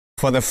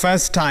For the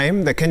first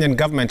time, the Kenyan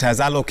government has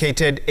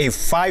allocated a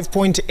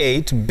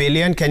 5.8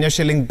 billion Kenya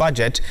shilling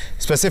budget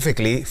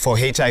specifically for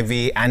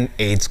HIV and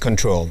AIDS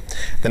control.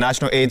 The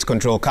National AIDS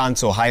Control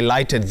Council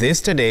highlighted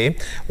this today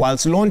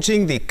whilst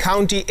launching the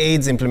County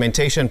AIDS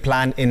Implementation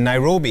Plan in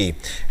Nairobi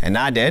and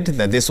added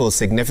that this will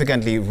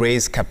significantly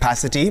raise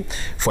capacity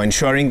for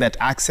ensuring that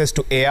access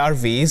to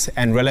ARVs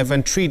and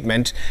relevant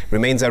treatment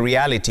remains a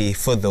reality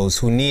for those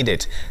who need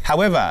it.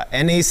 However,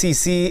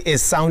 NACC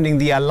is sounding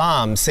the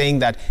alarm, saying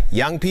that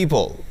young people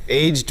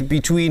aged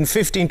between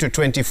 15 to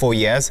 24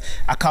 years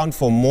account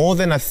for more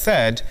than a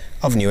third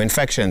of new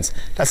infections.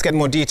 Let's get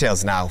more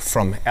details now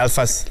from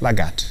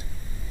Gov't.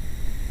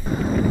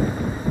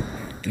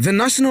 The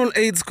National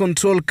AIDS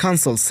Control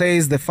Council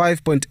says the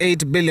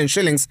 5.8 billion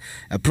shillings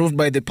approved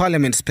by the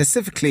Parliament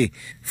specifically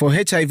for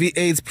HIV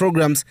AIDS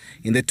programs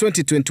in the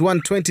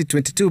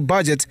 2021-2022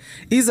 budget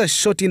is a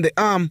shot in the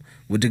arm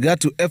with regard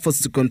to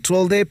efforts to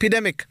control the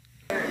epidemic.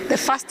 The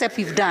first step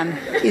we've done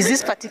is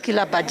this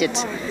particular budget,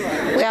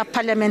 where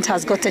Parliament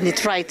has gotten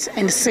it right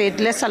and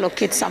said, let's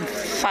allocate some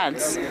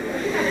funds,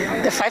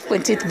 the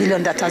 5.8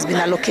 billion that has been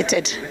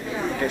allocated,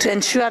 to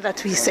ensure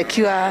that we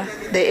secure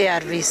the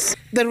ARVs.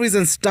 The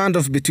recent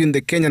standoff between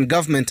the Kenyan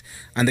government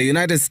and the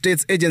United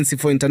States Agency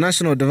for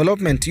International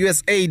Development,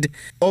 USAID,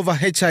 over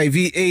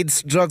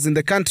HIV/AIDS drugs in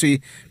the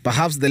country,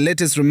 perhaps the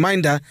latest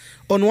reminder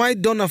on why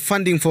donor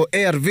funding for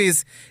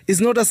ARVs is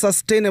not a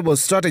sustainable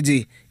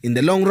strategy in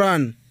the long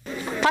run.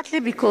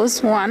 Partly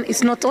because, one,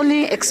 it's not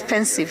only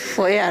expensive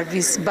for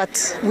ARVs,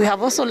 but we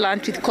have also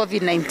learned with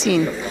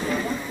COVID-19,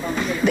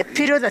 the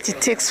period that it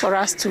takes for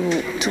us to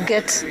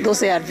get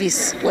those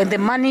ARVs, when the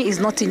money is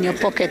not in your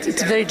pocket,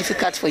 it's very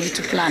difficult for you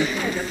to plan.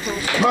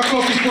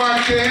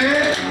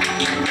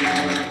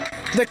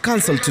 The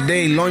council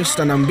today launched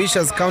an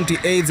ambitious county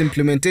AIDS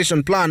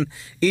implementation plan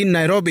in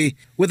Nairobi,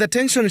 with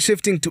attention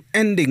shifting to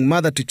ending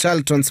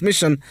mother-to-child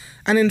transmission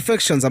and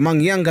infections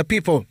among younger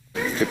people.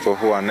 People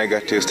who are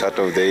negative start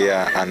of the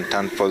year and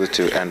turn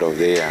positive end of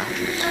the year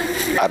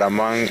are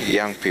among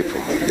young people,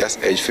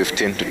 just age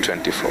 15 to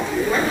 24.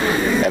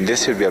 And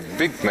this should be a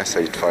big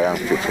message for young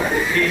people,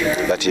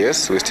 that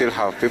yes, we still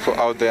have people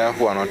out there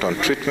who are not on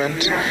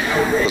treatment,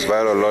 whose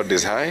viral load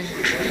is high,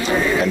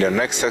 and your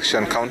next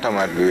section counter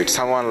might be with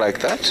someone like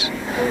that,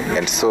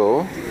 and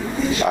so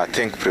I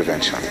think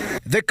prevention.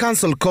 The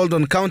council called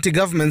on county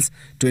governments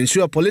to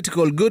ensure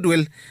political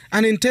goodwill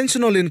and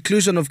intentional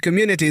inclusion of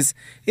communities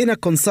in a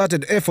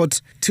concerted effort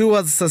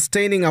towards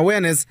sustaining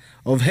awareness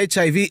of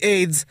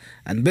HIV/AIDS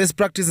and best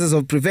practices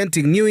of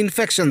preventing new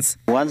infections.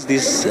 Once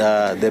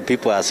the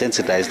people are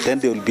sensitized, then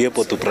they will be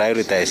able to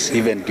prioritize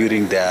even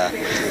during their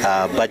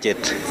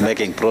budget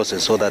making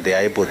process, so that they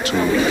are able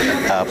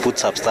to put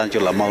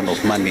substantial amount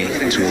of money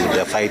to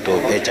the fight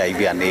of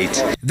HIV and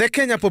AIDS. The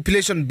Kenya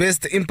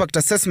Population-Based Impact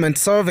Assessment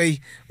Survey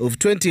of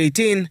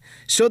 2018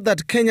 showed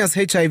that Kenya's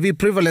HIV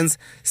prevalence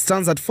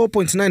stands at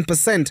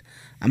 4.9%.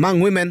 Among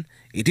women,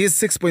 it is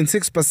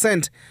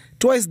 6.6%,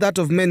 twice that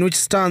of men, which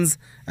stands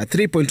at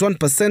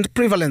 3.1%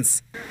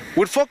 prevalence.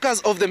 With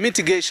focus of the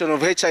mitigation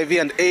of HIV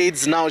and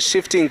AIDS now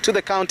shifting to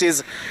the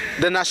counties,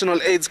 the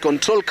National AIDS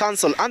Control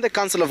Council and the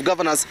Council of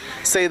Governors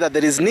say that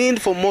there is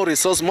need for more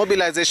resource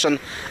mobilization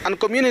and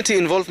community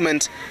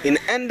involvement in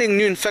ending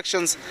new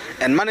infections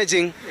and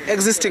managing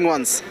existing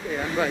ones.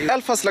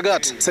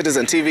 Gov't,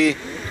 Citizen TV,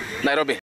 Nairobi.